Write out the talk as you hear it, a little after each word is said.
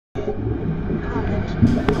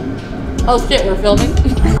Oh shit, we're filming.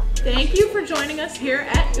 Thank you for joining us here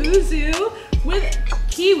at Yuzu with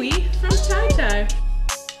Kiwii from Tai Tai.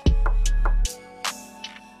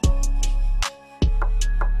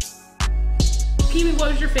 Kiwii,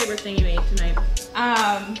 what was your favorite thing you ate tonight?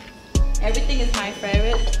 Everything is my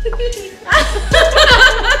favorite.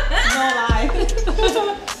 No lie.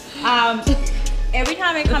 Every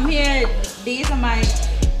time I come here, these are my,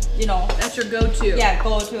 you know. That's your go-to. Yeah,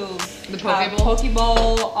 go-to. The poke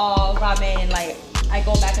bowl? Or ramen. Like, I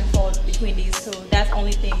go back and forth between these two. That's the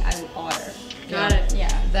only thing I would order. Got it.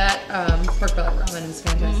 Yeah. That pork belly ramen is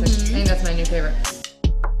fantastic. I think that's my new favorite.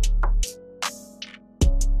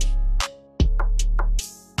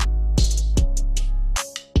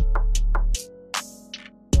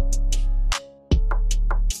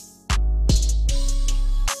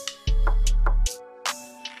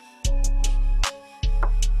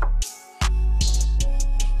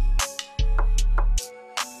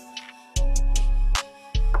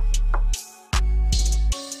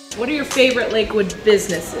 What are your favorite Lakewood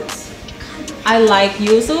businesses? I like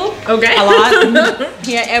Yuzu. Okay. A lot.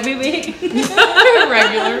 Here every week.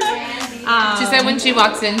 Regular. She said when she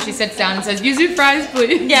walks in, she sits down and says, "Yuzu fries,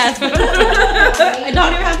 please." Yes. I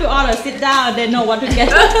don't even have to order. Sit down. They know what to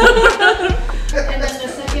get.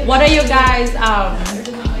 What are you guys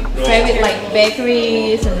favorite like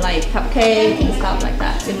bakeries and like cupcakes and stuff like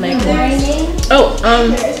that in Lakewood? Oh,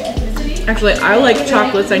 actually, I like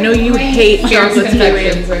chocolates. I know you hate chocolates,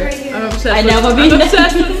 Confections, Kiwii. right? I'm obsessed. I with, never I'm been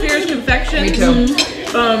obsessed with Fierce Confections. Me too.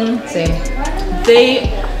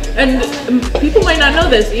 Same. And people might not know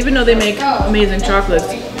this, even though they make amazing chocolates.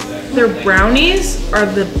 Their brownies are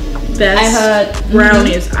the best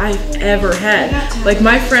brownies I've ever had. Like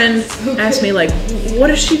my friend asked me, like, what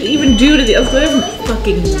does she even do to the? I was like, they're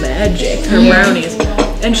fucking magic. Her brownies,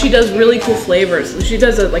 and she does really cool flavors. She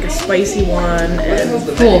does like a spicy one,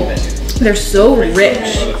 and Cool. they're so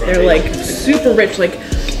rich. They're like super rich. Like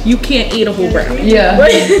you can't eat a whole brownie. Yeah.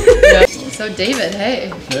 Yeah. So David, hey.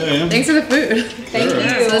 Yeah. Thanks for the food. Thank you.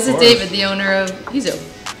 So this is David, the owner of Yuzu.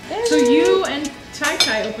 So you and Tai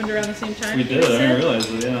Tai opened around the same time? We did. I didn't realize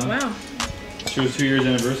it. Yeah. Wow. She was 2 years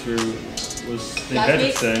anniversary was St. Last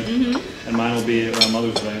Patrick's week. Day, and mine will be around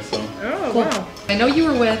Mother's Day. So Oh, Cool. wow. I know you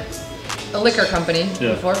were with a liquor company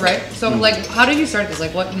before, right? So like, how did you start this?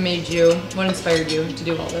 Like, what inspired you to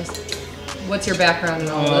do all this? What's your background in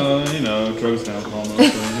all this? you know, drugs and alcohol mostly.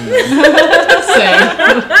 You know.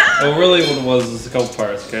 Same. Well, really, what it was a couple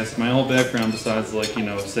parts. Okay, so my whole background, besides like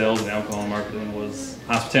sales and alcohol marketing, was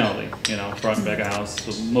hospitality. You know, brought me back a house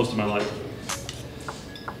for most of my life.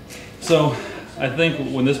 So I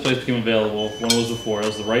think when this place became available, when it was before, it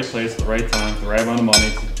was the right place, the right time, the right amount of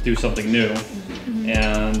money to do something new.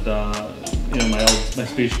 And my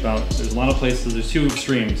speech about there's a lot of places. There's two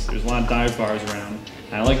extremes. There's a lot of dive bars around.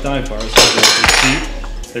 And I like dive bars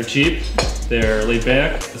because they're cheap, they're laid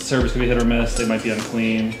back. The service can be hit or miss. They might be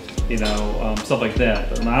unclean. Stuff like that.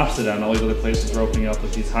 But on the opposite end, all these other places are opening up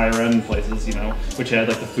with these higher end places, which had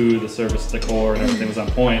like the food, the service, the decor, and everything was on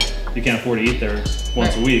point. You can't afford to eat there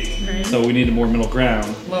once a week. Right. So we needed more middle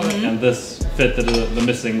ground. And this fit the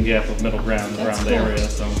missing gap of middle ground around the area.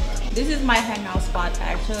 So This is my hangout spot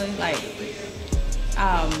actually. Like,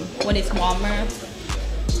 when it's warmer.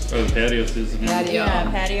 or the patio is Patio. Yeah,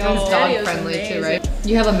 patio. It's dog Patio's friendly too, amazing. right?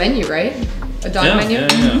 You have a menu, right? A dog yeah, menu?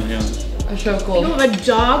 Yeah. That's so You cool. have a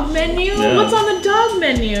dog menu? Yeah. What's on the dog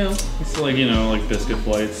menu? It's like like biscuit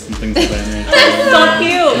flights and things of that nature.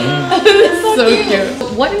 So cute. So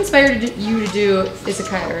cute. What inspired you to do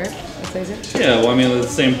Izakaya, right? That's what is it? Yeah, well, I mean, it's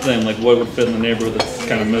the same thing. Like, what would fit in the neighborhood that's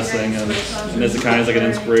kind of missing, and Izakaya is like an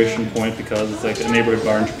inspiration point because it's like a neighborhood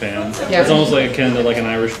bar in Japan. Yeah. It's almost like akin to like an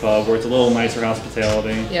Irish pub where it's a little nicer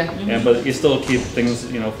hospitality. Yeah. But you still keep things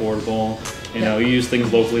affordable. You use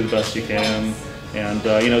things locally the best you can. And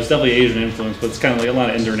it's definitely Asian influence, but it's kind of like a lot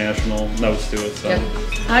of international notes to it. So. Yeah.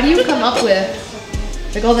 How do you come up with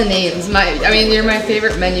like all the names? You're my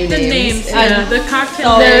favorite menu The names, yeah. The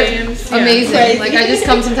cocktail They're names. amazing. Crazy. Like I just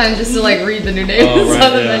come sometimes just to like read the new names Oh, right,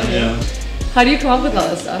 on the yeah, menu. yeah. How do you come up with all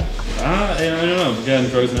this stuff? I don't know. Again,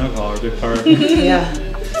 drugs and alcohol are a big part. Yeah.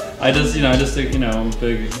 I just think, I'm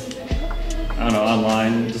big,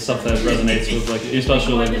 online, just stuff that resonates with, like,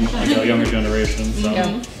 especially like a younger generation. So.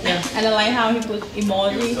 Yeah. And I like how he put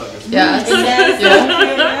emoji. Yeah. in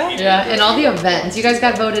there. Yeah. And all the events. You guys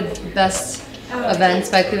got voted best events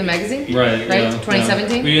by the magazine. Right. Right. Yeah,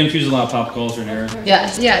 2017. yeah. We infuse a lot of pop culture in here.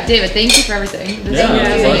 Yeah. Yeah. David, thank you for everything. This Yeah,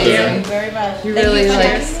 is thank amazing. you. Thank you very much. You Thank really for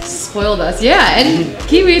like this. spoiled us. Yeah, and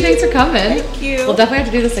Kiwii, thanks for coming. Thank you. We'll definitely have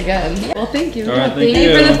to do this again. Well, thank you. All right, Thank thank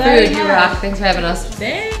you for you. the food. You rock. Thanks for having us.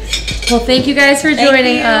 Thanks. Well, thank you guys for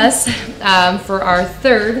joining us for our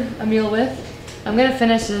third A Meal With. I'm going to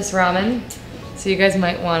finish this ramen, so you guys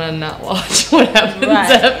might want to not watch what happens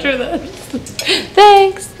after this.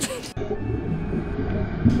 Thanks.